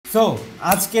So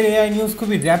আজকের AI news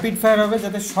খুবই rapid fire হবে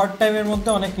যাতে শর্ট টাইমের মধ্যে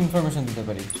অনেক ইনফরমেশন দিতে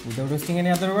পারি। Without wasting any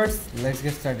other words, let's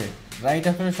get started right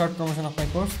after a short promotion of my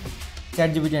course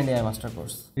ChatGPT and AI master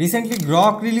course. Recently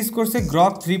Grok release করছে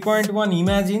গ্রক 3.1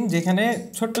 ইমাজিন, যেখানে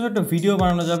ছোট্ট ছোট্ট ভিডিও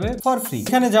বানানো যাবে ফর ফ্রি।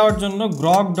 এখানে যাওয়ার জন্য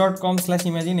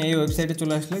grok.com/imagine এই ওয়েবসাইটে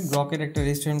চলে আসলে গ্রকের একটা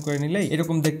রেজিস্ট্রেশন করে নিলেই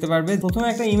এরকম দেখতে পারবে। প্রথমে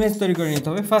একটা ইমেজ তৈরি করে নিতে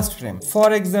হবে, first frame. For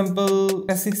example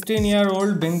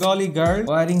 16-year-old Bengali girl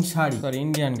wiring sari, sorry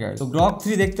Indian girl. তো গ্রক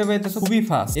 3 দেখতে পাইতেছো খুবই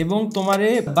ফাস্ট এবং তোমারে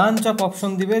বাঞ্চ অফ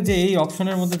অপশন দিবে যে এই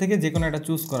অপশনের মধ্যে থেকে যে কোনো একটা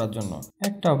চুজ করার জন্য।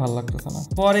 একটাও ভালো লাগতেছে না।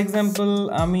 ফর এক্সাম্পল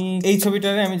আমি এই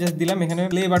ছবিটারে আমি জাস্ট দিলাম, এখানে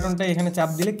প্লে বাটনটা এখানে চাপ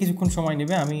দিলে কিছুক্ষণ সময়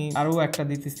নেবে। আমি আরো একটা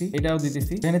দিতেছি, এটাও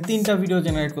দিতেছি। এখানে 3টা ভিডিও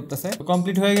জেনারেট করতেছে।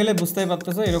 কমপ্লিট হয়ে গেলে বুঝতেই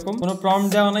পারতেছো এরকম কোনো প্রম্পট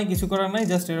দেওয়া নাই, কিছু করার নাই,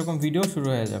 জাস্ট এরকম ভিডিও শুরু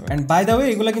হয়ে যাবে। এন্ড বাই দ্য ওয়ে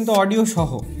এগুলো কিন্তু অডিও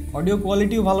সহ, অডিও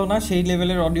কোয়ালিটিও ভালো না, সেই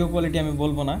লেভেলের অডিও কোয়ালিটি আমি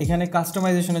বলবো না। এখানে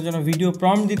কাস্টমাইজেশনের জন্য ভিডিও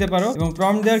প্রম্পট দিতে পারো এবং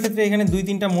প্রম্পট দেওয়ার ক্ষেত্রে এখানে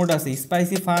 2-3টা মোড আছে,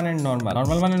 spicy, fun and normal.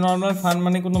 Normal মানে নরমাল, ফান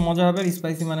মানে কোনো মজা হবে,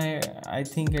 স্পাইসি মানে আই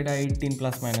থিংক এটা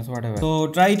 18+- হোয়াটএভার। তো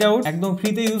ট্রাই ইট আউট, একদম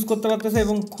ফ্রিতে ইউজ করতে পারতেছে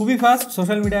এবং খুবই ফাস্ট।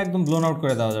 সোশ্যাল মিডিয়া একদম ব্লোন আউট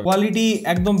করে দেওয়া যাবে। কোয়ালিটি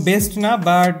একদম বেস্ট না,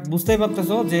 বাট বুঝতেই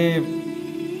পারতেছো যে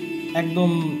একদম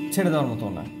ছেড়ে দেওয়ার মতো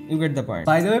না। You get the point.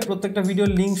 By the way প্রত্যেকটা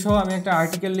ভিডিওর লিঙ্ক সহ আমি একটা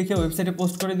আর্টিকেল লিখে ওয়েবসাইটে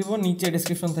পোস্ট করে দিব, নিচে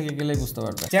ডেসক্রিপশন থেকে গেলে বুঝতে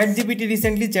পারবে। ChatGPT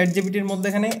রিসেন্টলি ChatGPT-এর মধ্যে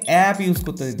এখানে অ্যাপ ইউজ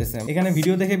করতে দিতেছে। এখানে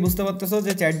ভিডিও দেখে বুঝতে পারতেছো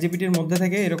যে ChatGPT-এর মধ্যে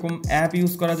থেকে এরকম অ্যাপ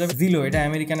ইউজ করা যাবে। জিলো, এটা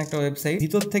আমেরিকান একটা ওয়েবসাইট,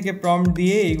 ভিতর থেকে প্রম্পট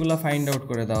দিয়ে এইগুলা ফাইন্ড আউট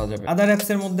করে দেওয়া যাবে। আদার অ্যাপস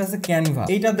এর মধ্যে আছে ক্যানভা।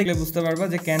 এইটা দেখলে বুঝতে পারবা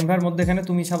যে ক্যানভার মধ্যে এখানে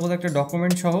তুমি সাপোজ একটা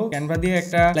ডকুমেন্ট সহ ক্যানভা দিয়ে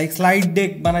একটা লাইক স্লাইড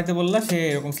ডেক বানাইতে বললা, সে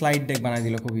এরকম স্লাইড ডেক বানাই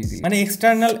দিল খুব ইজি। মানে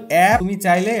এক্সটার্নাল অ্যাপ তুমি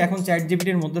চাইলে এখন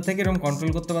ChatGPT-এর মধ্যে থেকে এরকম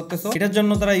কন্ট্রোল করতে পারতেছো। এটার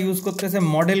জন্য তারা ইউজ করতেছে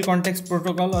মডেল কনটেক্সট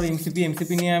প্রোটোকল আর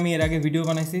এমসিপি নিয়ে আমি এর আগে ভিডিও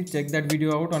বানাইছি, চেক দ্যাট ভিডিও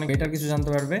আউট, অনেক বেটার কিছু জানতে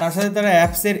পারবে। তার সাথে তারা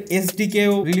অ্যাপস এর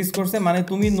এসডিকেও রিলিজ করছে, মানে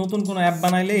তুমি নতুন কোনো অ্যাপ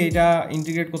বানাইলে এটা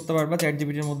ইন্টিগ্রেট করতে পারবা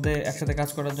ChatGPT-এর মধ্যে একসাথে কাজ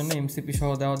করার জন্য, এমসিপি সহ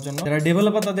দেওয়ার জন্য। যারা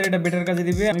ডেভেলপার তাদের এটা বেটার কাজে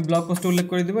দিবে, আমি ব্লগ পোস্টে উল্লেখ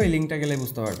করে দিব, এই লিংকটা গেলে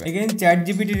বুঝতে পারবে। এগেইন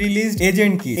ChatGPT রিলিজ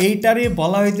AgentKit, এইটারে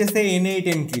বলা হইতেছে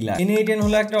N8N কিলার। N8N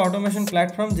হলো একটা অটোমেশন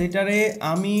প্ল্যাটফর্ম যেটারে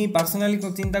আমি পার্সোনালি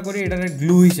চিন্তা করি এটারে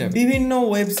গ্লু হিসেবে বিভিন্ন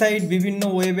ওয়েবসাইট, বিভিন্ন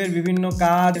ওয়েবের বিভিন্ন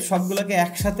কাজ সবগুলোকে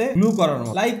একসাথে গ্লু করার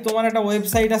মতো। লাইক তোমার একটা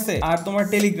ওয়েবসাইট আছে আর তোমার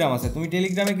টেলিগ্রাম আছে, তুমি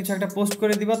টেলিগ্রামে কিছু একটা পোস্ট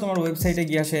করে দিবা, তোমার ওয়েবসাইটে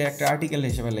গিয়ে সে একটা আর্টিকেল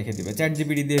হিসেবে লিখে দিবে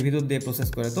ChatGPT দিয়ে, ভিতর দিয়ে প্রসেস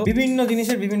করে। তো বিভিন্ন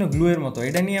জিনিসের বিভিন্ন গ্লু এর মতো।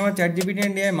 এটা নিয়ে আমার ChatGPT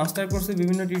and AI মাস্টার কোর্সে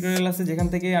বিভিন্ন টিউটোরিয়াল আছে, যেখান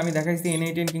থেকে আমি দেখাইছি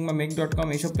N8N কিংবা make.com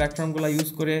এইসব প্ল্যাটফর্মগুলো ইউজ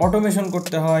করে অটোমেশন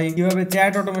করতে হয়, কিভাবে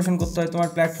চ্যাট অটোমেশন করতে হয়, তোমার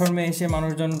প্ল্যাটফর্মে এসে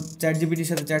মানুষজন ChatGPT-র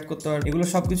সাথে চ্যাট করতে পারে। এগুলো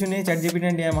সবকিছু নিয়ে ChatGPT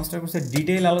and AI মাস্টার কোর্সে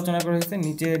ডিটেইল আলোচনা করা হয়েছে,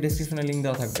 নিচে ডেসক্রিপশনে লিংক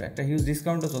দেওয়া থাকবে। একটা হিউজ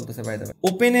ডিসকাউন্টও চলতেছে by the way.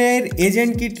 OpenAI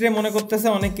AgentKit রে মনে করতেছে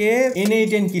অনেকে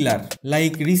N8N কিলার।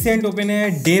 Like recent OpenAI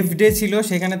Dave day ছিল,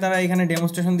 সেখানে তারা এখানে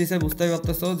ডেমনস্ট্রেশন দিছে। বুঝতেই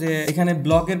পারতেছো যে এখানে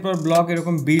ব্লকের পর ব্লক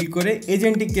এরকম বিল্ড করে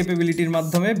এজেন্টিক ক্যাপাবিলিটির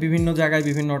মাধ্যমে বিভিন্ন জায়গায়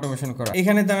বিভিন্ন অটোমেশন করা।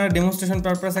 এখানে তারা ডেমনস্ট্রেশন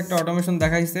পারপাস একটা অটোমেশন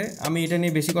দেখাইছে, আমি এটা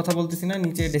নিয়ে বেশি কথা বলতেছি না,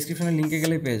 নিচে ডেসক্রিপশনের লিংকে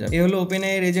গেলে পেয়ে যাবে। এই হলো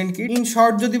OpenAI AgentKit। ইন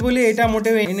শর্ট যদি বলি, এটা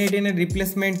মোটেও N8N এর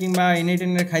রিপ্লেসমেন্ট কিংবা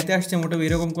N8N এর খাইতে আসছে, মোটেও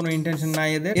এরকম কোনো ইন্টেনশন নাই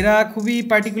এদের। এরা খুবই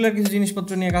পার্টিকুলার কিছু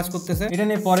জিনিসপত্র নিয়ে কাজ করতেছে, এটা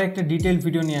নিয়ে পরে একটা ডিটেইল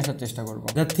ভিডিও নিয়ে আসার চেষ্টা করব।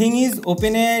 দ্য থিং ইজ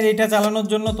OpenAI এটা চালানোর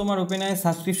জন্য তোমার OpenAI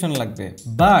সাবস্ক্রিপশন লাগবে,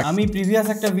 বাট আমি প্রিভিয়াস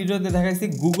একটা ভিডিওতে দেখাইছি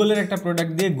গুগলের একটা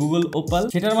প্রোডাক্ট দিয়ে, গুগল ওপাল,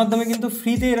 সেটার মাধ্যমে কিন্তু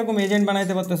ফ্রিতে এরকম এজেন্ট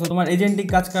বানাইতে পারতেছো। তোমার এজেন্টিক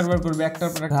কাজ কারবার করবে, একটার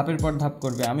পর ধাপের পর ধাপ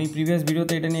করবে। আমি প্রিভিয়াস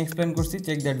ভিডিওতে এটা নিয়ে এক্সপ্লেন করছি,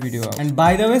 check that video. And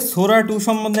by the way Sora 2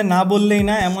 সম্বন্ধে না বললেই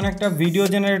না, এমন একটা ভিডিও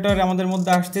জেনারেটর আমাদের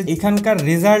মধ্যে আসছে, এখানকার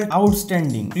রেজাল্ট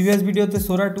আউটস্ট্যান্ডিং। প্রিভিয়াস ভিডিওতে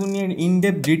Sora 2 নিয়ে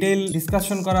ইনডেপথ ডিটেইল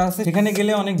ডিসকাশন করা আছে, সেখানে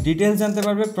গেলে অনেক ডিটেইলস জানতে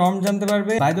পারবে, প্রম্পট জানতে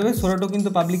পারবে। বাই দ্য ওয়ে Sora 2 কিন্তু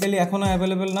পাবলিকলি এখনো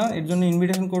অ্যাভেলেবল না, এর জন্য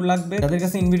ইনভিটেশন কোড লাগবে। যাদের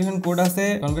কাছে ইনভিটেশন কোড আছে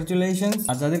কনগ্রাচুলেশনস,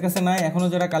 আর যাদের কাছে নাই, এখনো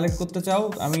যারা কালেক্ট করতে চাও,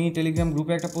 আমি টেলিগ্রাম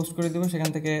গ্রুপে একটা পোস্ট করে দেবো, সেখান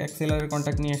থেকে এক্সেলারের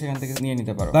কন্ট্যাক্ট নিয়ে সেখান থেকে নিয়ে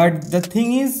নিতে পারো। But the thing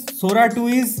is Sora 2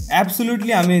 is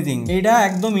absolutely amazing. এটা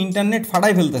একদম ইন্টারনেট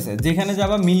ফাটাই ফেলতেছে, যেখানে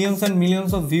যাবা millions and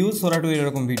millions of views Sora 2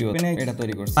 এরকম ভিডিও এটা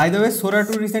তৈরি করছে। By the way Sora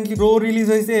 2 recently pro release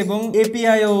হয়েছে এবং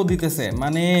API ও দিতেছে,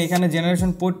 মানে এখানে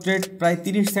জেনারেশন পোর্ট্রেট প্রায়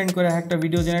 30 সেন্ট করে একটা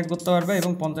ভিডিও জেনারেট করতে পারবে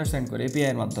এবং 50 সেন্ট করে API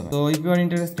এর মাধ্যমে। তো if you are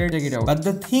interested, check it out. But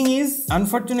the thing is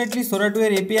unfortunately Sora 2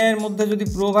 এর API এর মধ্যে যদি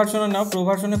প্রো ভার্সনে নাও, প্রো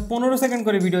ভার্সনে 15 সেকেন্ড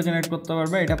করে ভিডিও জেনারেট করতে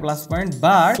পারবে, এটা প্লাস পয়েন্ট।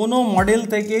 বাট কোনো মডেল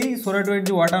থেকেই Sora 2 এর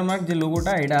যে ওয়াটারমার্ক, যে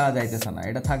লোগোটা, এটা যাইতেছে না,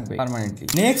 এটা থাকবে পার্মানেন্টলি।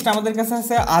 নেক্সট আমাদের কাছে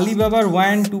আছে Alibabaর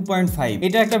Wan 2.5।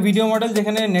 এটা একটা ভিডিও মডেল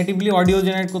যেখানে নেটিভলি অডিও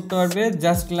জেনারেট করতে পারবে,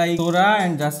 just like Sora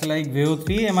and just like Veo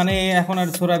 3। মানে এখন আর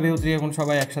Sora Veo 3 এখন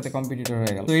সবাই একসাথে কম্পিটিটর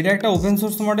হয়ে গেল। তো এটা একটা open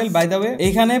source model by the way.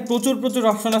 এখানে প্রচুর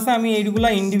অপশন আছে, আমি এইগুলা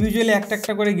ইন্ডিভিজুয়ালি ডিটেইলে একটা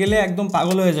একটা করে গেলে একদম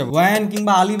পাগল হয়ে যাবে। ওয়ান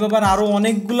কিংবা আলিবাবার আরো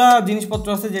অনেকগুলা জিনিসপত্র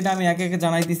আছে যেটা আমি একে একে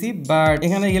জানাইতেছি, বাট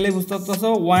এখানে গেলে বুঝতে পারতেছো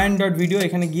ওয়ান.ভিডিও,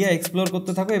 এখানে গিয়ে এক্সপ্লোর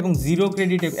করতে থাকো এবং জিরো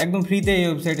ক্রেডিটে একদম ফ্রিতে এই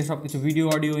ওয়েবসাইটে সবকিছু ভিডিও,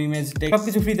 অডিও, ইমেজ, টেক্সট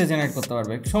সবকিছু ফ্রিতে জেনারেট করতে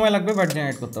পারবে। সময় লাগবে বাট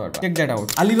জেনারেট করতে পারবে। Check that out.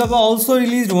 Alibaba also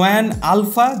released one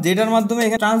alpha, যেটার মাধ্যমে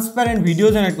এখানে ট্রান্সপারেন্ট ভিডিও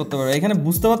জেনারেট করতে পারবে। এখানে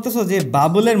বুঝতে পারতেছো যে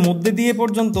বাবলের মধ্যে দিয়ে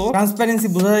পর্যন্ত ট্রান্সপারেন্সি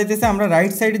বোঝা যাইতেছে। আমরা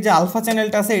রাইট সাইডে যে আলফা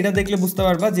চ্যানেলটা আছে এটা দেখলে বুঝতে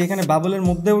পারবা যে এখানে বাবলের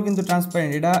মধ্যেও কিন্তু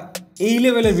ট্রান্সপারেন্ট। এটা এই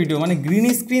লেভেলের ভিডিও, মানে গ্রিন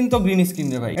স্ক্রিন তো গ্রিন স্ক্রিন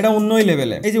রে ভাই, এটা অন্যই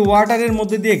লেভেলে। এই যে ওয়াটারের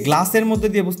মধ্যে দিয়ে, গ্লাসের মধ্যে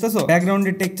দিয়ে, বুঝতেছো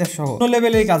ব্যাকগ্রাউন্ডের টেক্সচার সহ অন্য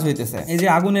লেভেলের কাজ হইতেছে। এই যে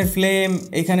আগুনের ফ্লেম,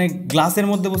 এখানে গ্লাসের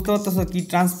মধ্যে বুঝতে পারতেছো কি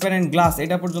ট্রান্সপারেন্ট গ্লাস,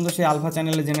 এটা পর্যন্ত সেই আলফা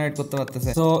চ্যানেলে জেনারেট করতে পারতেছে।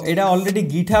 তো এটা অলরেডি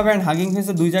গিটহাব এন্ড হাগিং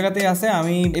ফেসে দুই জায়গাতেই আছে।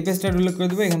 আমি এই পেজটা উল্লেখ করে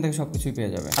দেবো, এখান থেকে সবকিছুই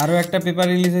পেয়ে যাবে। আরো একটা পেপার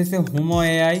রিলিজ হয়েছে HuMo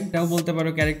AI, এটাও বলতে পারো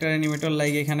ক্যারেক্টার অ্যানিমেটর।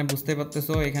 লাইক এখানে বুঝতে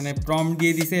পারতেছো এখানে প্রম্পট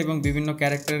দিয়ে দিছে এবং বিভিন্ন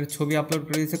ক্যারেক্টারের ছবি আপলোড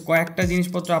করে দিয়েছে। কয়েকটা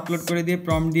জিনিসপত্র আপলোড করে দিয়ে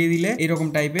প্রম্পট দিয়ে দিলে এরকম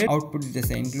টাইপের আউটপুট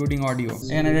দিতেছে, ইনক্লুডিং অডিও।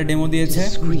 এখানে একটা ডেমো দিয়েছে।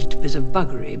 Discreet bit of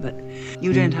buggery, but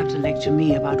you don't have to lecture me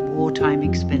about wartime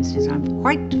expenses. I'm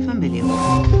quite familiar with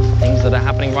things that are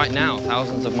happening right now,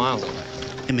 thousands of miles away.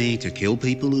 Me to kill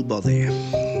people who bother you.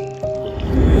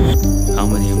 How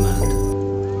many amount?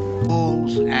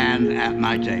 Balls and at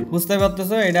my table. বুঝতে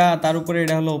পারতেছো এটা তার উপরে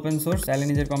এটা হলো open source, চাইলে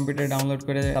নিজের কম্পিউটারে ডাউনলোড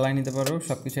করে চালাই নিতে পারো।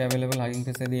 সবকিছু অ্যাভেলেবল হাগিং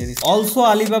ফেসে দিয়ে দিচ্ছে। Also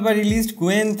Alibaba released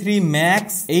Qwen 3 Max,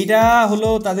 এইটা হলো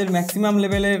তাদের ম্যাক্সিমাম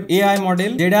লেভেলের এআই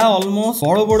মডেল, যেটা অলমোস্ট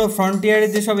বড় বড়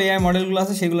ফ্রন্টিয়ারের যেসব এআই মডেলগুলো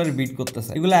আছে সেগুলোর বিট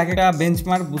করতেছে। এগুলো এক একটা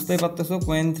বেঞ্চমার্ক, বুঝতেই পারতেছো।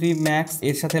 Qwen 3 Max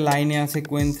এর সাথে লাইনে আছে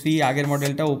Qwen 3 আগের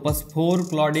মডেলটা, Opus 4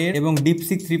 ক্লডের এবং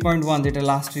DeepSeek 3.1 যেটা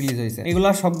লাস্ট রিলিজ হয়েছে। এগুলা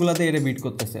সবগুলাতে এটা বিট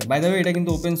করতেছে। বাই দ্য ওয়ে এটা কিন্তু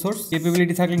ওপেন সোর্স,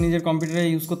 ক্যাপাবিলিটি থাকলে নিজের কম্পিউটারে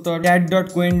ইউজ করতে পারবে।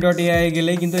 chat.qwen.ai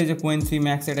গেলেই কিন্তু এই যে Qwen 3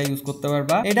 Max এটা ইউজ করতে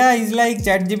পারবা। এটা is like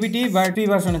ChatGPT but free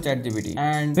ভার্সনে ChatGPT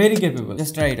and very capable,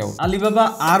 just try it out. Alibaba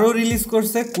আরো রিলিজ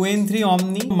করছে Qwen 3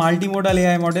 Omni, multimodal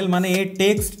AI model, মানে এর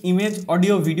টেক্সট, ইমেজ,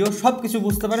 অডিও, ভিডিও সবকিছু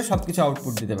বুঝতে পারে, সবকিছু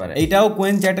আউটপুট দিতে পারে। এটাও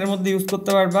Qwen চ্যাটের মধ্যে ইউজ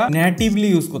করতে পারবা, নেটিভলি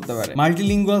ইউজ করতে পারে।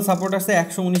 মাল্টিলিঙ্গুয়াল সাপোর্ট আছে,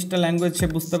 119টা ল্যাঙ্গুয়েজ সে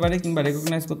বুঝতে পারে কিংবা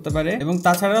রেকগনাইজ করতে পারে, এবং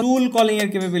তাছাড়া টুল কলিং এর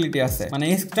ক্যাপাবিলিটি আছে, মানে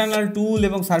এক্সটার্নাল টুল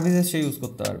এবং সার্ভিসেস সে ইউজ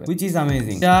করতে পারবে, হুইচ ইজ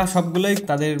অ্যামেজিং। এটা সবগুলোই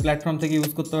তাদের প্ল্যাটফর্ম থেকে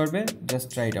ইউজ করতে পারবে, just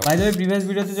try it out. By the way previous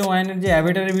ভিডিওতে যে ওয়ানের যে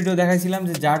অ্যাভাটারের ভিডিও দেখাইছিলাম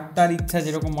যে যার তার ইচ্ছা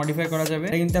যেরকম মডিফাই করা যাবে,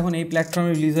 এটা কিন্তু এখন এই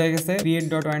প্ল্যাটফর্মে রিলিজ হয়ে গেছে।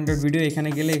 create.wan.video এখানে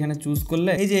গেলে এখানে চুজ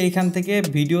করলে এই যে এইখান থেকে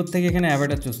ভিডিওর থেকে এখানে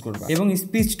অ্যাভাটার চুজ করবা এবং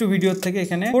স্পিচ টু ভিডিওর থেকে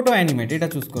এখানে ফটো অ্যানিমেট এটা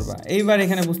চুজ করবা। এইবার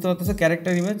এখানে বুঝতে পারতেছো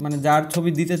ক্যারেক্টার ইমেজ, মানে যার ছবি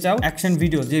দিতে চাও, অ্যাকশন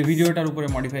ভিডিও যে ভিডিওটার উপরে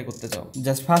মডিফাই করতে চাও,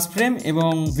 জাস্ট ফার্স্ট ফ্রেম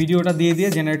এবং ভিডিওটা দিয়ে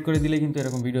জেনারেট করে দিলে কিন্তু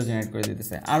এরকম ভিডিও জেনারেট করে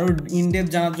দিতেছে। আরো ইনডেপথ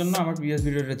জানার জন্য আমার প্রিভিয়াস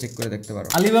ভিডিওটা চেক করে দেখতে পারো।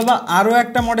 আলিবাবা আরো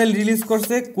একটা মডেল রিলিজ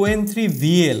করছে Qwen 3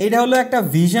 VL, এটা হলো একটা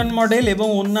ভিশন মডেল এবং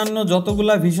অন্যান্য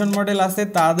যতগুলা ভিশন মডেল আছে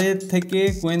তাদের থেকে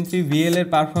Qwen 3 VL এর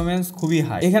পারফরম্যান্স খুবই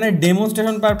হাই। এখানে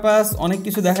ডেমনস্ট্রেশন পারপাস অনেক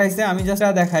কিছু দেখাইছে, আমি জাস্ট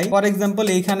দেখাই। ফর এক্সাম্পল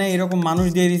এইখানে এরকম মানুষ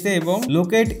দিয়ে দিছে এবং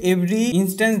locate every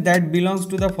instance that belongs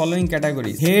to the following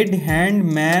categories, head, hand,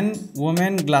 man,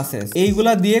 women, glasses,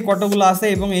 এইগুলা দিয়ে কতগুলো আছে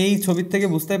এবং এই ছবির থেকে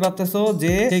বুঝতে পারতেছো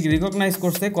যে রিকগনাইজ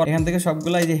করছে এখান থেকে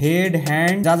সবগুলা। এই যে হেড,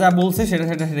 হ্যান্ড যা যা বলছে সেটা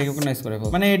রিকগনাইজ করে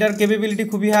ফেলছে, মানে এটার ক্যাপাবিলিটি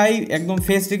খুবই হাই। একদম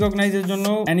ফেস রিকগনাইজের জন্য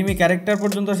অ্যানিমে ক্যারেক্টার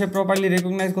পর্যন্ত সে প্রপারলি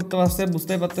রিকগনাইজ করতে পারছে,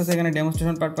 বুঝতে পারতেছে এখানে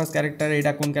ডেমনস্ট্রেশন পারপাস ক্যারেক্টার,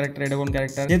 এটা কোন ক্যারেক্টার, এটা কোন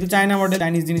ক্যারেক্টার। যেহেতু চায়না মডেল,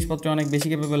 চাইনিজ জিনিসপত্র অনেক বেশি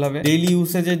ক্যাপেবল হবে, ডেইলি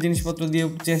ইউসেজের জিনিসপত্র দিয়ে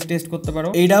টেস্ট করতে পারো।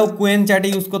 এটাও Qwen চ্যাটে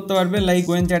ইউজ করতে পারবে, লাইক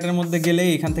Qwen চ্যাটের মধ্যে গেলে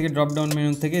এখান থেকে ড্রপ ডাউন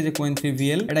মেনু থেকে যে Qwen 3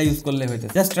 VL এটা ইউজ করলে হইছে।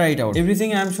 Just try it out, everything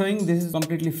I am showing this is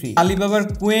completely free. আলিবাবার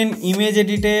Qwen image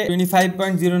এডিটে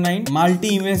 25.09 multi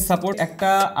image support একটা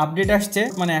আপডেট আসছে,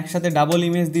 মানে একসাথে ডাবল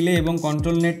ইমেজ দিলে এবং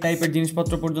কন্ট্রোল নেট টাইপের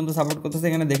জিনিসপত্র পর্যন্ত সাপোর্ট করতেছে।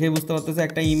 এখানে দেখেই বুঝতে পারতেছে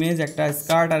একটা ইমেজ, একটা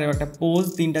স্কার্ট আর একটা পোজ,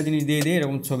 তিনটা জিনিস দিয়ে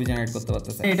এরকম ছবি জেনারেট করতে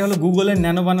পারতেছে। এটা হলো গুগলের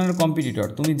ন্যানো বানানোর কম্পিটিটর,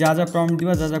 তুমি যা যা প্রম্পট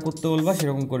দিবা, যা যা করতে বলবা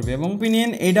সেরকম করবে। এবং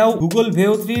ওপিনিয়ন এটাও গুগল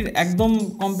Veo 3 একদম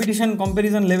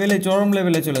কম্পিটিশন লেভেলে, চরম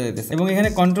লেভেলে চলে যেতেছে। এবং এখানে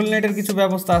কন্ট্রোল নেটের কিছু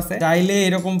ব্যবস্থা আছে, চাইলে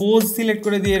এরকম পোজ সিলেক্ট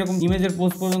করে দিয়ে এরকম ইমেজের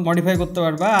পোজ পর্যন্ত মডিফাই করতে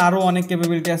পারবা। আরো অনেক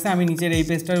ক্যাপাবিলিটি আছে, আমি নিচের এই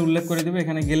পেজটার উল্লেখ করে দেবো,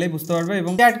 এখানে গেলে বুঝতে পারবে।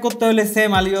 এবং চ্যাট করতে হলে সেম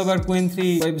আলিবাবার Qwen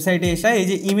 3 ওয়েবসাইটে এসে এই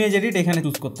যে ইমেজ এডিট এখানে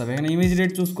চুজ করতে হবে, এখানে ইমেজ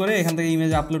এডিট চুজ করে এখান থেকে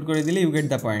ইমেজ আপলোড করে দিলে you get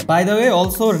the point. By the way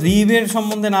also Reve এর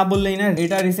সম্বন্ধে না বললেই না,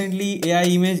 এটা recently AI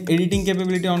image editing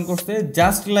capability on করছে,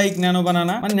 জাস্ট লাইক ন্যানো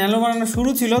বানানা। মানে ন্যানো বানানো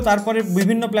শুরু ছিল, তারপরে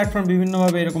বিভিন্ন প্ল্যাটফর্ম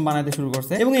বিভিন্নভাবে এরকম বানাতে শুরু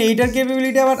করছে এবং এইটার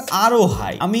ক্যাপাবিলিটি আবার আরো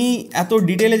হাই। আমি এত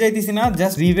ডিটেইলে যাইতেছি না,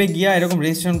 জাস্ট Reve গিয়া এরকম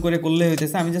রেজিস্ট্রেশন করে করলে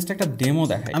হইতেছে। আমি জাস্ট একটা ডেমো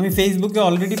দেখাই। আমি ফেসবুকে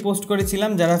অলরেডি পোস্ট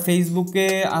করেছিলাম, যারা ফেসবুকে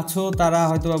আছো তারা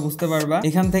হয়তো বা বুঝতে পারবা।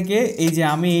 এখান থেকে এই যে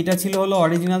আমি এটা ছিল হলো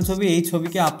অরিজিনাল ছবি, এই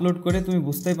ছবিকে আপলোড করে তুমি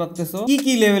বুঝতেই পারতেছো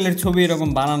কি লেভেলের ছবি এরকম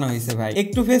বানানো হয়েছে ভাই।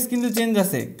 একটু ফেস কিন্তু চেঞ্জ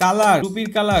আছে, কালার, টুপির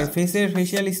কালার, ফেসের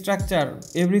ফেশিয়াল স্ট্রাকচার,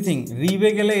 এভরিথিং রিভে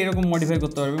গেলে এরকম মডিফাই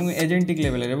করতে পারবে এবং এজেন্টিক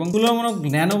লেভেলের এবং তুলনামূলক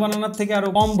ন্যানো বানানোর থেকে আরো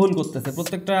কম ভুল করতেছে।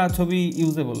 প্রত্যেকটা ছবি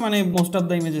ইউজেবল, মানে most of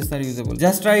the images are usable.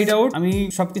 Just try it out. আমি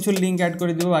সবকিছুর লিংক অ্যাড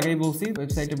করে দিব, আগেই বলছি,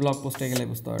 ওয়েবসাইটে ব্লগ পোস্টে গেলে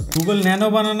বুঝতে পারবে। গুগল ন্যানো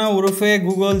বানানো ওরফে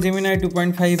Google Gemini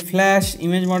 2.5 flash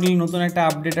image model নতুন একটা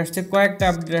আপডেট আসছে, কয়েকটা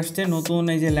আপডেট আসছে নতুন।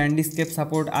 এই যে ল্যান্ডস্কেপ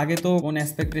সাপোর্ট, আগে তো কোন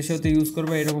অ্যাসপেক্ট রেশিওতে ইউজ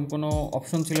করবে এরকম কোনো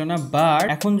অপশন ছিল না, বাট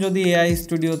এখন যদি এআই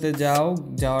স্টুডিওতে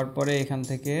যাওয়ার পরে এখান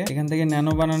থেকে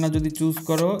ন্যানো বানানো যদি চুজ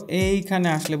করো, এইখানে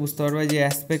আসলে বুঝতে পারবে যে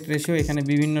অ্যাসপেক্ট রেশিও, এখানে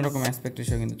বিভিন্ন রকম অ্যাসপেক্ট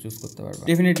রেশিও কিন্তু চুজ করতে পারবে।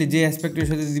 ডেফিনেটলি যে অ্যাসপেক্ট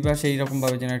রেশিওতে দিবা সেই রকম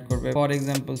ভাবে জেনারেট করবে। ফর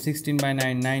এক্সাম্পল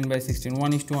 16:9, 9:16,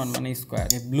 1:1 মানে স্কোয়ার।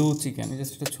 ব্লু চিকেন,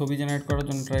 জাস্ট একটা ছবি জেনারেট করার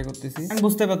জন্য ট্রাই করতেছি। আমি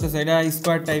বুঝতে পারতেছি এটা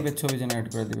স্কোয়ার টাইপের ছবি জেনারেট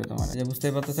করে দিবে তোমার। যে বুঝতে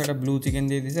পারতেছো এটা ব্লু চিকেন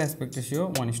দিয়ে দিছে, aspect ratio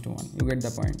 1:1। You get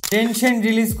the point. Tension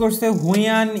release করছে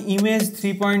হুইয়ান ইমেজ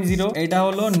 3.0। এটা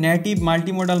হলো native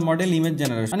multimodal model image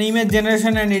generation, মানে ইমেজ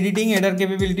জেনারেশন এন্ড এডিটিং। এটার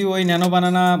ক্যাপাবিলিটি ওই ন্যানো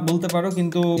বানানা বলতে পারো,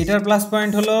 কিন্তু এটার প্লাস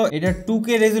পয়েন্ট হলো এটা 2K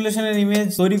রেজুলেশনের ইমেজ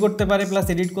তৈরি করতে পারে, প্লাস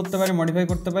এডিট করতে পারে, মডিফাই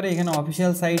করতে পারে। এখানে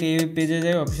অফিসিয়াল সাইট এই পেজে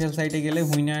যায়, অফিসিয়াল সাইটে গেলে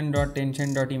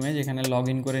hunyuan.tension.image এখানে লগ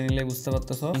ইন করে নিলে বুঝতে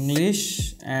পারতেছো ইংলিশ,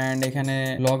 এন্ড এখানে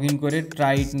লগ ইন করে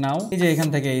ট্রাই ইট নাও, এই যে এখান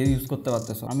থেকে ইউজ করতে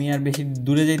পারতেছো। আমি আর বেশি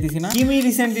দূরে যাইতেছি না। কিমি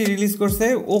রিসেন্টলি রিলিজ করছে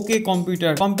ওকে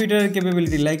কম্পিউটারের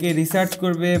ক্যাপাবিলিটি, লাইক রিসার্চ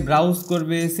করবে, ব্রাউজ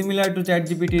করবে, similar to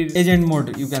চ্যাটজিপিটির agent mode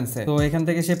you can say. তো এখান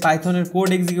থেকে সে পাইথনের কোড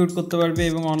এক্সিকিউট করতে পারবে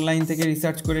এবং অনলাইন থেকে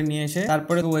রিসার্চ করে নিয়ে এসে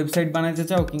তারপরে ওয়েবসাইট বানাতে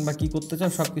চাও কিংবা কি করতে চাও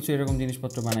সবকিছু এরকম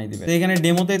জিনিসপত্র বানাই দিবে। তো এখানে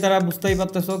ডেমোতেই তারা বুঝতেই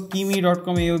পারতেছো,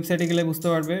 kimi.com এই ওয়েবসাইটে গেলে বুঝতে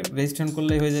পারবে, রেজিস্ট্রেশন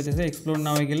করলেই হয়ে যাইতেছে। এক্সপ্লোর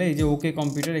নাও গেলে এই যে ওকে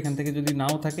কম্পিউটার, এখান থেকে যদি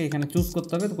নাও থাকে এখানে চুজ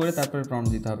করতে হবে, করে তারপরে প্রম্পট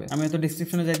দিতে হবে। আমি তো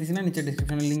ডেসক্রিপশনে যাইতেছি না, নিচে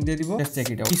ডেসক্রিপশনে লিংক দিয়ে দিব, জাস্ট চেক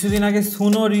ইট আউট। কিছুদিন আগে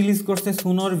সুনো রিলিজ করছে,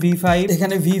 সুনোর V5।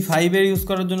 এখানে V5 এর ইউজ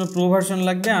করার জন্য প্রো ভার্সন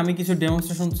লাগবে। আমি কিছু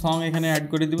ডেমনস্ট্রেশন সং এখানে অ্যাড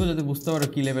করে দিব যাতে বুঝতে পারো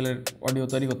কি লেভেলের অডিও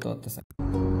তৈরি করতে পারতেছে।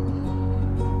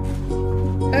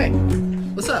 Hey,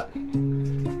 what's up?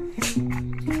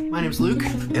 My name's Luke,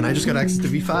 and I just got access to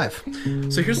V5.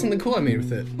 So here's something cool I made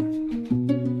with it.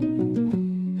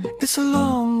 It's a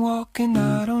long walk and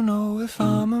I don't know if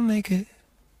I'ma make it.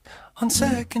 On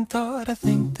second thought, I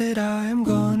think that I am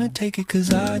gonna take it, 'cause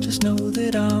I just know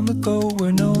that I'ma go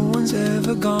where no one's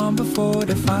ever gone before,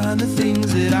 to find the things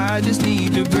that I just need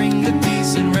to bring the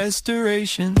peace and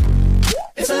restoration.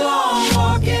 It's a long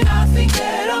walk and I think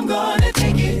that I'm gonna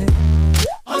take it.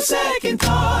 On second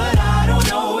thought, I don't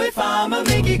know if I'ma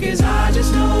make it, 'cause I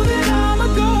just know that I'ma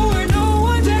go where no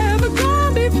one's ever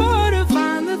gone before, to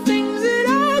find the things that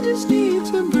I just need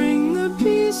to bring the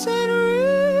peace and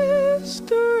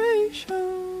restoration.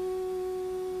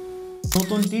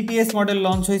 নতুন TTS model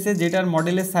launch হয়েছে, যেটার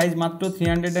মডেলের size মাত্র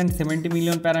 370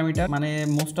 million parameter, মানে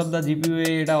most of the GPU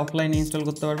এটা অফলাইনে install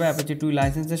করতে পারবে অ্যাপাচি 2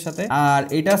 লাইসেন্সের সাথে। আর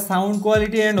এটা সাউন্ড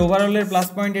কোয়ালিটি এন্ড ওভারঅল এর প্লাস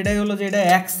পয়েন্ট এটাই হলো যে এটা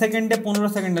 1 সেকেন্ডে 15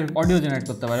 সেকেন্ডের অডিও জেনারেট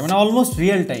করতে পারে, মানে almost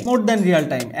real time, more than real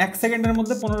time. 1 সেকেন্ডের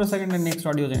মধ্যে 15 সেকেন্ডের নেক্সট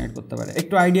অডিও জেনারেট করতে পারে।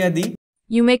 একটু আইডিয়া দিই।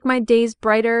 You make my days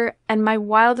brighter and my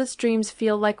wildest dreams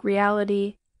feel like reality.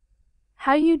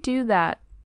 How you do that?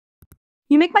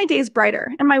 You make my days brighter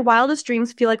and my wildest dreams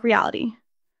feel like reality.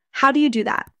 How do you do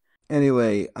that?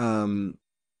 Anyway,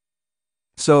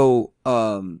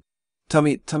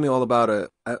 tell me all about her.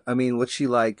 I mean, what's she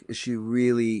like? Is she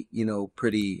really,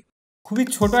 pretty? খুবই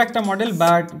ছোট একটা model,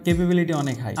 but capability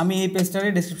অনেক high. আমি এই পেজটারে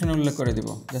ডেসক্রিপশনে উল্লেখ করে দিব,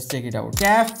 just check it out.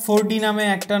 Cap 40 নামে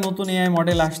একটা নতুন এআই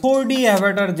মডেল আসছে, 4D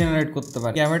অ্যাভাটার জেনারেট করতে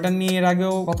পারে। অ্যাভাটার নিয়ে এর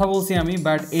আগেও কথা বলছি আমি,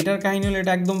 বাট এটার কাহিনী হলো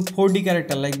এটা একদম 4D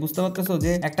ক্যারেক্টার, লাইক বুঝতে পারতেছো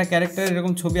যে একটা ক্যারেক্টার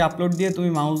এরকম ছবি আপলোড দিয়ে তুমি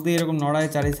মাউস দিয়ে এরকম নড়ায়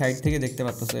চারি সাইড থেকে দেখতে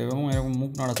পারতেছো এবং এরকম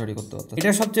মুখ নড়াচড়ি করতে পারতেছো।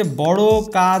 এটা সবচেয়ে বড়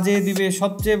কাজে দিবে,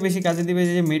 সবচেয়ে বেশি কাজে দিবে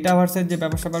যে মেটাভার্সের যে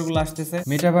ব্যাপার স্যাপারগুলো আসতেছে,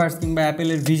 মেটাভার্স কিংবা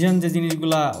অ্যাপেলের ভিশন যে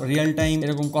জিনিসগুলা রিয়েল টাইম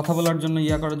এরকম কথা বলার জন্য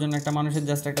করার জন্য একটা মানুষের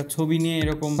জাস্ট একটা ছবি নিয়ে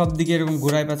এরকম সব দিকে এরকম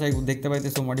ঘোরায় পেঁচায় দেখতে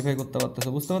পাইতেছো, মডিফাই করতে পারতেছো,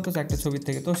 বুঝতে পারতেছো একটা ছবির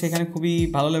থেকে। তো সেখানে খুবই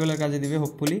ভালো লেভেলের কাজে দিবে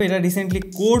হোপফুলি। এটা রিসেন্টলি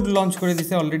কোড লঞ্চ করে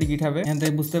দিছে অলরেডি গিটহাবে, এখান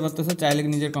থেকে বুঝতে পারতেছো, চাইলে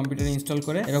নিজের কম্পিউটারে ইনস্টল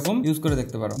করে এরকম ইউজ করে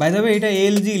দেখতে পারো। বাই দ্য ওয়ে এটা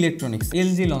LG ইলেকট্রনিক্স,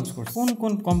 LG লঞ্চ করছে।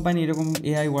 কোন কোম্পানি এরকম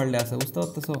এআই ওয়ার্ল্ডে আছে বুঝতে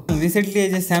পারতেছো। রিসেন্টলি এই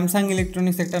যে স্যামসাং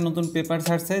ইলেকট্রনিক্স একটা নতুন পেপার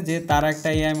ছাড়ছে যে তারা একটা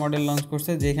এআই মডেল লঞ্চ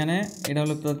করছে, যেখানে এটা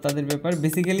হলো তাদের পেপার।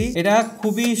 বেসিক্যালি এটা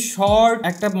খুবই শর্ট,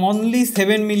 একটা অনলি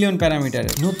 7 মিলিয়ন প্যারামিটার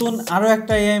নতুন আরো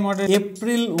একটা AI model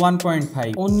April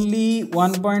 1.5 only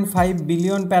 1.5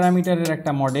 billion প্যারামিটারের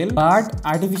একটা মডেল, বাট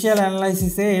আর্টিফিশিয়াল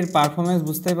অ্যানালাইসিসে এর পারফরমেন্স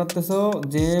বুঝতেই পারতেছো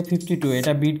যে 52,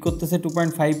 এটা বিট করতেছে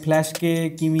 2.5 ফ্ল্যাশকে,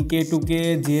 কিমিকে 2কে,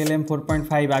 জিএলএম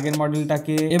 4.5 আগের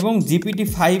মডেলটাকে, এবং জিপিটি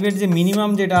 5 এর যে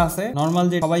মিনিমাম যেটা আছে নরমাল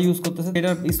যে সবাই ইউজ করতেছে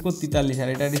এটার স্কোর 43 আর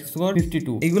এটার স্কোর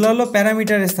 52। এগুলো হলো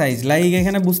প্যারামিটারের সাইজ। লাইক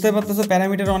এখানে বুঝতে পারতেছো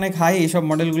প্যারামিটার অনেক হাই এইসব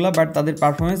মডেলগুলো, বাট তাদের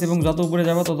পারফরমেন্স এবং যত উপরে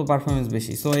যাবো তত পারফরমেন্স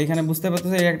বেশি। সো এখানে বুঝতে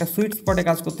পারতেছো এই একটা সুইট স্পটে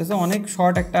কাজ করতেছে, অনেক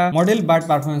শর্ট একটা মডেল বাট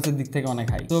পারফরমেন্সের দিক থেকে অনেক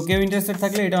হাই। তো কেউ ইন্টারেস্টেড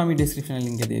থাকলে এটা আমি ডেসক্রিপশনে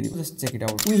লিংকে দিয়ে দিব, just check it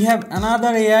out. We have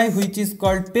another AI which is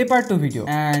called paper two video,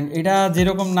 and এটা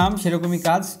যেরকম নাম সেরকমই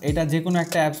কাজ। এটা যে কোনো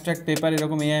একটা অ্যাবস্ট্রাক্ট পেপার,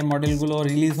 এরকম এআই মডেলগুলো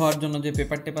রিলিজ হওয়ার জন্য যে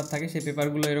পেপার থাকে সেই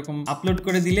পেপারগুলো এরকম আপলোড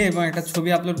করে দিলে এবং একটা ছবি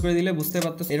আপলোড করে দিলে বুঝতে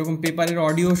পারতেছো এরকম পেপারের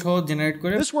অডিও সহ জেনারেট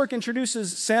করে। This work introduces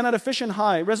SANAT efficient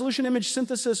high resolution image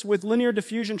synthesis with linear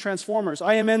diffusion transformers,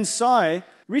 IMN Psi.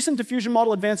 Recent diffusion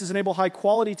model advances enable high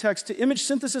quality text to image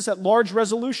synthesis at large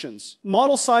resolutions.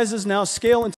 Model sizes now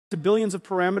scale into billions of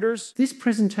parameters. This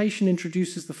presentation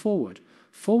introduces the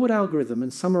forward algorithm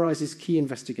and summarizes key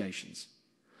investigations.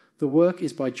 The work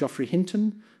is by Geoffrey Hinton,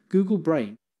 Google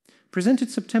Brain. Presented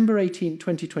September 18,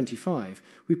 2025,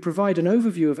 we provide an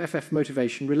overview of FF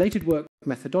motivation related work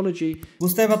methodology.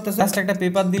 বুঝতে পারতেছো just একটা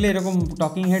paper দিলে এরকম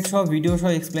talking head সহ video সহ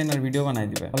explainer video বানাই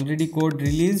দিবে। Already code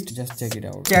released, just check it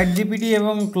out. ChatGPT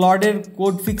এবং ক্লডের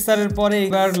কোড ফিক্সারের পরে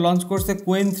এবার লঞ্চ করছে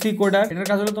Qwen 3 কোডার। এটার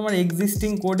কাজ হলো তোমার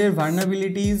এক্সিস্টিং কোডের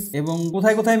ভালনারেবিলিটিস এবং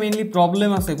কোথায় কোথায় মেইনলি প্রবলেম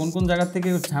আছে, কোন কোন জায়গা থেকে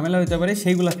ঝামেলা হতে পারে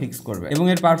সেইগুলা ফিক্স করবে, এবং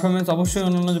এর পারফরমেন্স অবশ্যই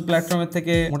অন্যান্য প্ল্যাটফর্মের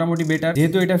থেকে মোটামুটি বেটার,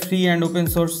 যেহেতু এটা free and open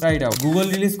source. Right out. Google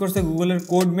release করছে গুগলের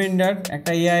CodeMender,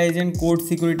 একটা AI agent code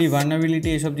security vulnerability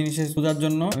এসব জিনিসের খোঁজার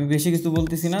জন্য। আমি বেশি কিছু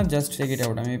বলতেছি না, জাস্ট চেক ইট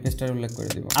আউট, আমি এই পেজটার উল্লেখ করে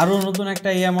দিব। আরো নতুন একটা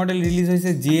এআই মডেল রিলিজ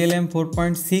হয়েছে জিএলএম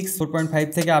 4.6 4.5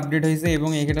 থেকে আপডেট হয়েছে, এবং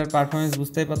এটার পারফরমেন্স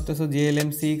বুঝতেই পারতেছো জিএলএম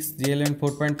 6 জিএলএম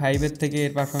 4.5 এর থেকে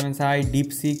এর performance high.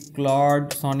 DeepSeek, clod,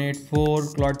 sonnet 4,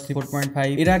 clod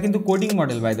 4.5 এরা কিন্তু coding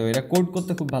model, by the way এরা কোড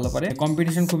করতে খুব ভালো পারে,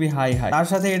 কম্পিটিশন খুবই হাই। তার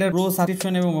সাথে এটা প্রো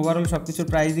সাবস্ক্রিপশন এবং ওভারঅল সবকিছুর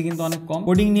প্রাইসই কিন্তু অনেক কম।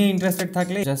 কোডিং নিয়ে ইন্টারেস্টেড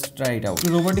থাকলে just try it out.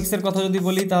 Robotics এর কথা যদি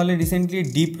বলি তাহলে রিসেন্টলি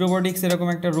ডিপ রোবোটিক্স এরকম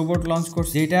একটা রোবট লঞ্চ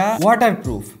করছে যেটা ওয়াটার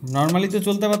প্রুফ। নর্মালি তো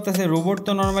চলতে পারতেছে রোবট,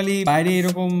 তো নর্মালি বাইরে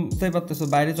এরকম বুঝতে পারতেছো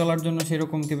বাইরে চলার জন্য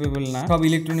সেরকম কেপেবল না, সব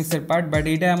ইলেকট্রনিক্স এর পার্ট, বাট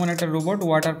এটা এমন একটা রোবট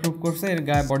ওয়াটার প্রুফ করছে, এর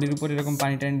গায়ে বডির উপর এরকম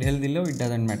পানি টানি ঢেল দিলেও ইট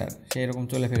ডাজন্ট ম্যাটার, সে এরকম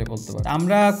চলে ফিরে বলতে পারে।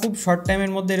 আমরা খুব শর্ট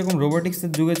টাইমের মধ্যে এরকম রোবোটিক্স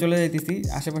এর যুগে চলে যাইতেছি,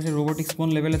 আশেপাশে রোবোটিক্স কোন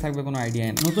লেভেলে থাকবে কোনো আইডিয়া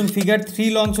নেই। নতুন ফিগার 3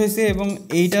 লঞ্চ হয়েছে এবং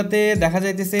এইটাতে দেখা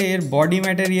যাইতেছে এর বডি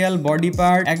ম্যাটেরিয়াল, বডি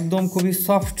পার্ট একদম খুবই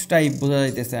সফট টাইপ বোঝা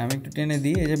যাইতেছে। আমি একটু টেনে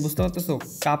দিই, এই যে বুঝতে পারতেছো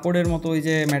কাপড়ের মতো ওই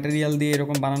যে ম্যাটেরিয়াল দিয়ে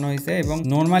এরকম বানানো হয়েছে, এবং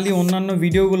নর্মালি অন্যান্য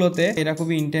ভিডিওগুলোতে এরা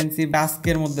খুবই ইন্টেন্সিভ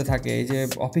টাস্কের মধ্যে থাকে, এই যে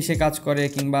অফিসে কাজ করে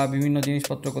কিংবা বিভিন্ন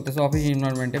জিনিসপত্র করতেছে অফিস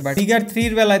এনভায়রনমেন্টে। বাট ফিগার 3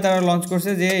 এর বেলায় তারা লঞ্চ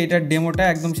করছে যে এটার ডেমোটা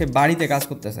একদম সে বাড়িতে কাজ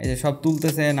করতেছে, এই যে সব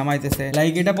তুলতেছে নামাইতেছে।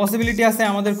 লাইক এটা পসিবিলিটি আছে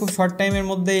আমাদের খুব শর্ট টাইমের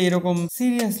মধ্যে এরকম,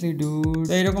 সিরিয়াসলি ডুড,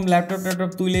 তো এরকম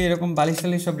ল্যাপটপ তুলে এরকম বালিশ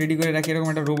টালিশ সব রেডি করে রাখি, এরকম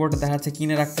একটা রোবট দেখাচ্ছে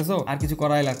কিনে রাখতেছো, আর কিছু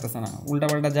করাই লাগতেছে না,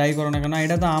 উল্টাপাল্টা যাই করো না কেন,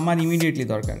 এটা তো আমার ইমিডিয়েটলি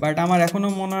দরকার। বাট আমার এখনো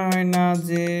মনে হয় না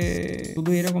যে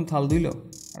শুধু এরকম থাল ধুইলো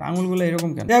আর আঙুলগুলো এরকম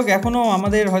কেন। যাই হোক, এখনো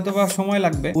আমাদের হয়তোবা সময়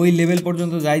লাগবে ওই লেভেল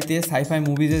পর্যন্ত যাইতে, সাইফাই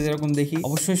মুভিজে যেরকম দেখি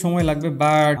অবশ্যই সময় লাগবে,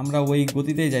 বাট আমরা ওই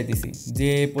গতিতেই যাইতেছি,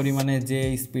 যে পরিমাণে যে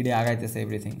স্পিডে আগাইতেছে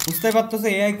এভরিথিং। বুঝতে পারতেছে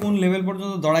এআই কোন লেভেল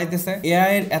পর্যন্ত দৌড়াইতেছে,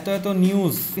 এআই এর এত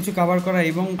নিউজ কিছু কভার করা,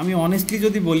 এবং আমি অনেস্টলি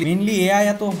যদি বলি মেইনলি এআই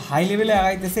এত হাই লেভেলে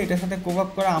আগাইতেছে এটার সাথে কোপ আপ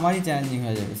করা আমারই চ্যালেঞ্জিং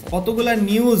হয়ে যাবে। কতগুলা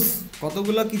নিউজ,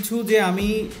 কতগুলো কিছু যে আমি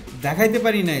দেখাইতে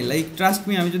পারি নাই, লাইক ট্রাস্ট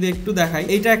মি, আমি যদি একটু দেখাই,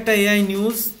 এটা একটা এআই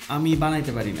নিউজ আমি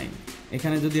বানাইতে পারি নাই।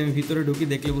 এখানে যদি আমি ভিতরে ঢুকি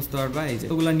দেখলে বুঝতে পারবা এই যে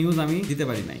ওগুলা নিউজ আমি দিতে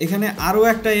পারি নাই। এখানে আরো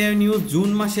একটা এআই নিউজ জুন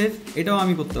মাসের, এটাও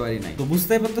আমি করতে পারি নাই। তো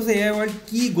বুঝতেই পারতেছে এআই ওয়ার্ল্ড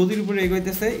কি গতির উপরে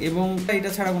এগোইতেছে, এবং এটা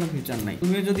ছাড়া কোনো ফিউচার নাই।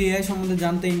 তুমি যদি এআই সম্বন্ধে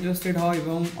জানতে ইন্টারেস্টেড হও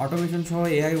এবং অটোমেশন সহ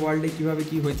এআই ওয়ার্ল্ডে কিভাবে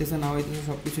কি হইতেছে না হইতেছে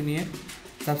সবকিছু নিয়ে,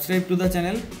 subscribe to the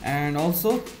channel and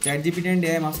also ChatGPT and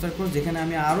AI master course, যেখানে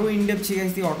আমি আরও ইনডেপথ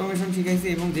শিখাইছি, অটোমেশন শিখাইছি,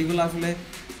 এবং যেগুলো আসলে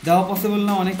দেওয়া পসিবল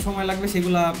না, অনেক সময় লাগবে,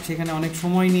 সেগুলো সেখানে অনেক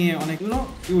সময় নিয়ে অনেকগুলো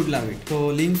ইউ উড লাভ ইট। তো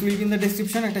link will be in the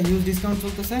description, একটা হিউজ ডিসকাউন্ট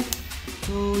চলতেছে।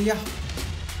 তো ইয়া,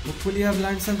 hopefully you have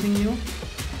learn something new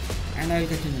and I will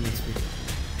catch you in the next video.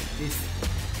 Please.